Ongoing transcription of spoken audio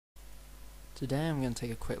Today I'm going to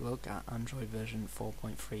take a quick look at Android version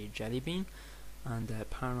 4.3 Jelly Bean and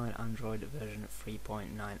Paranoid Android version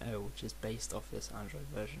 3.90, which is based off this Android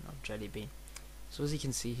version of Jelly Bean. So as you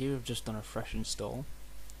can see here, I've just done a fresh install,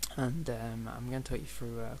 and I'm going to take you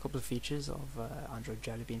through a couple of features of Android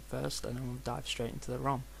Jelly Bean first, and then we'll dive straight into the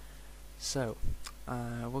ROM. So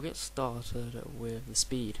we'll get started with the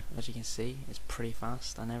speed. As you can see, it's pretty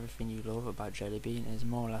fast, and everything you love about Jelly Bean is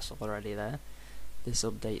more or less already there. This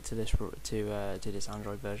update to this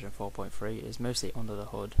Android version 4.3 is mostly under the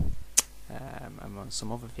hood, among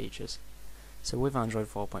some other features. So with Android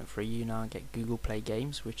 4.3 you now get Google Play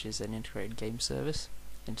Games, which is an integrated game service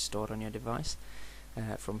installed on your device.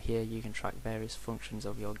 From here you can track various functions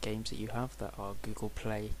of your games that you have that are Google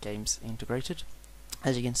Play Games integrated.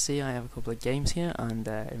 As you can see, I have a couple of games here, and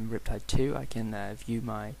in Riptide 2 I can view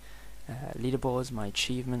my leaderboards, my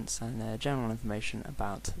achievements, and general information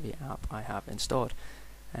about the app I have installed.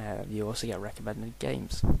 You also get recommended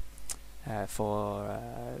games for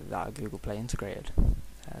that are Google Play integrated.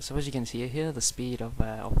 So as you can see here, the speed of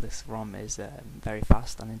this ROM is very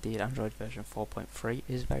fast, and indeed Android version 4.3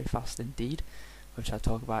 is very fast indeed, which I'll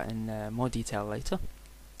talk about in more detail later.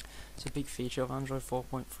 So a big feature of Android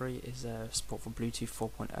 4.3 is support for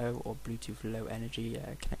Bluetooth 4.0 or Bluetooth Low Energy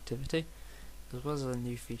connectivity, as well as a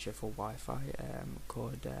new feature for Wi-Fi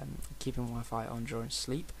called keeping Wi-Fi on during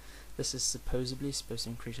sleep. This is supposedly supposed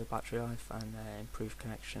to increase your battery life and improve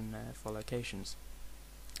connection for locations.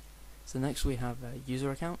 So next we have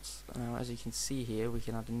user accounts. Now as you can see here, we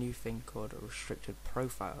can add a new thing called restricted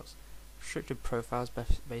profiles. Restricted profiles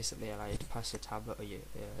basically allow you to pass your tablet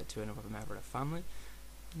or to another member of the family,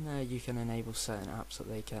 and you can enable certain apps that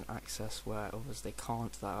they can access where others they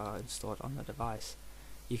can't, that are installed on the device.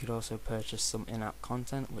 You could also purchase some in-app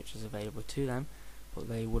content which is available to them, but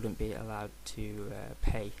they wouldn't be allowed to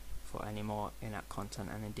pay for any more in-app content,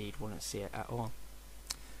 and indeed wouldn't see it at all.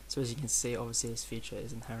 So as you can see, obviously this feature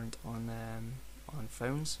is inherent on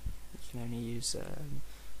phones. You can only use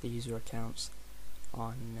the user accounts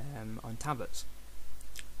on tablets.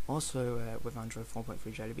 Also with Android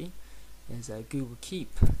 4.3 Jelly Bean is Google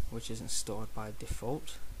Keep, which is installed by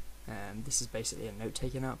default. This is basically a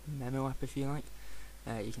note-taking app, memo app if you like.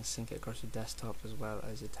 You can sync it across your desktop as well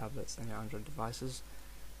as your tablets and your Android devices,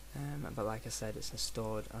 but like I said, it's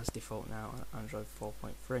installed as default now on Android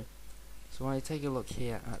 4.3. So when I take a look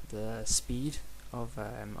here at the speed of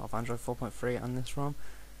Android 4.3 and this ROM,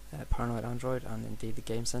 Paranoid Android, and indeed the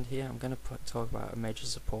game center here, I'm going to talk about a major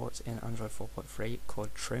support in Android 4.3 called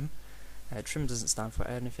Trim. Trim doesn't stand for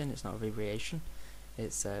anything, it's not a abbreviation.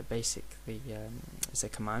 It's basically it's a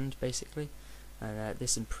command basically. And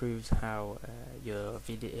this improves how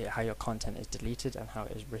your content is deleted and how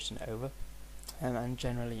it is written over, and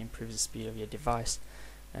generally improves the speed of your device.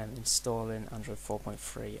 Installing Android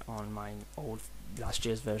 4.3 on my last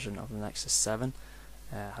year's version of the Nexus 7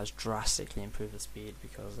 has drastically improved the speed,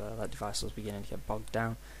 because that device was beginning to get bogged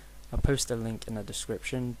down. I'll post a link in the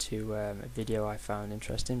description to a video I found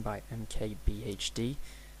interesting by MKBHD.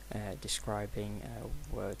 Describing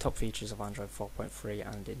top features of Android 4.3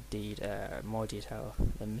 and indeed more detail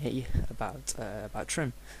than me about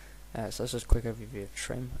Trim. So that's just a quick overview of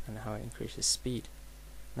Trim and how it increases speed.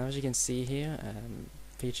 Now as you can see here,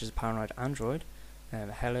 features of Paranoid Android,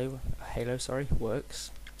 Halo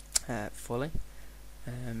works fully,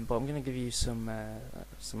 but I'm going to give you some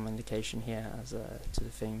indication here as to the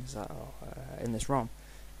things that are in this ROM.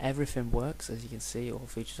 Everything works, as you can see. All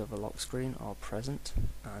features of a lock screen are present,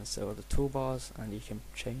 and so are the toolbars, and you can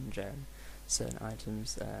change certain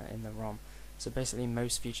items in the ROM. So basically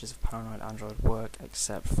most features of Paranoid Android work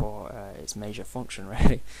except for its major function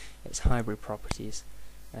really, its hybrid properties.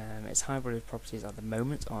 Its hybrid properties at the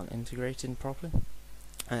moment aren't integrated properly.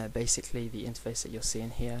 Basically the interface that you're seeing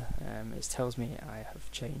here, it tells me I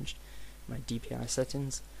have changed my DPI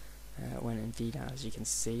settings, when indeed, as you can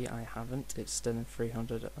see, I haven't. It's still in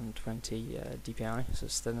 320 DPI, so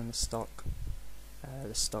it's still in the stock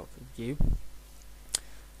view.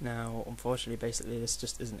 Now, unfortunately, basically, this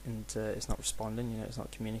just isn't it's not responding. It's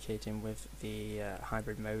not communicating with the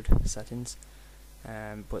hybrid mode settings.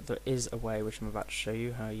 But there is a way, which I'm about to show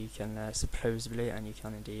you, how you can supposedly, and you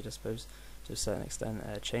can indeed, I suppose, to a certain extent,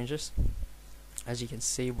 change this. As you can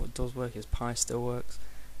see, what does work is Pi still works.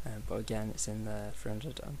 But again, it's in the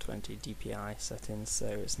 320 DPI settings, so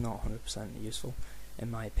it's not 100% useful in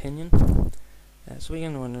my opinion. So what you're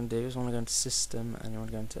going to want to do is want to go into System, and you want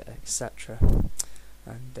to go into Etc,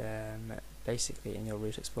 and basically in your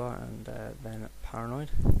Root Explorer, and then Paranoid,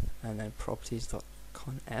 and then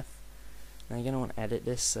Properties.conf. Now you're going to want to edit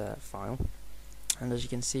this file, and as you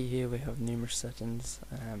can see here we have numerous settings,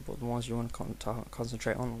 but the ones you want to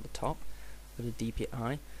concentrate on the top. for the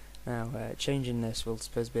DPI. Now changing this will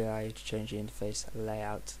supposed to be allow you to change the interface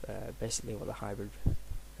layout, basically what the hybrid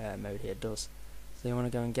mode here does. So you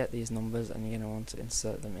want to go and get these numbers, and you're going to want to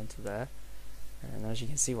insert them into there. And as you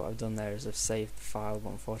can see, what I've done there is I've saved the file,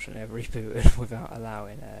 but unfortunately I've rebooted without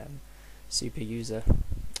allowing super user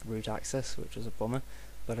root access, which was a bummer.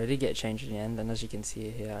 But I did get a change in the end, and as you can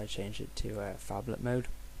see here, I changed it to phablet mode.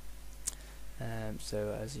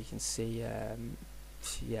 So as you can see,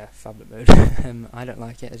 yeah, phablet mode. I don't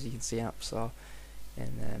like it. As you can see, apps are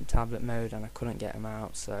in tablet mode, and I couldn't get them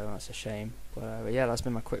out, so that's a shame. But yeah, that's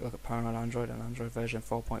been my quick look at Paranoid Android and Android version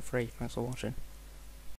 4.3. Thanks for watching.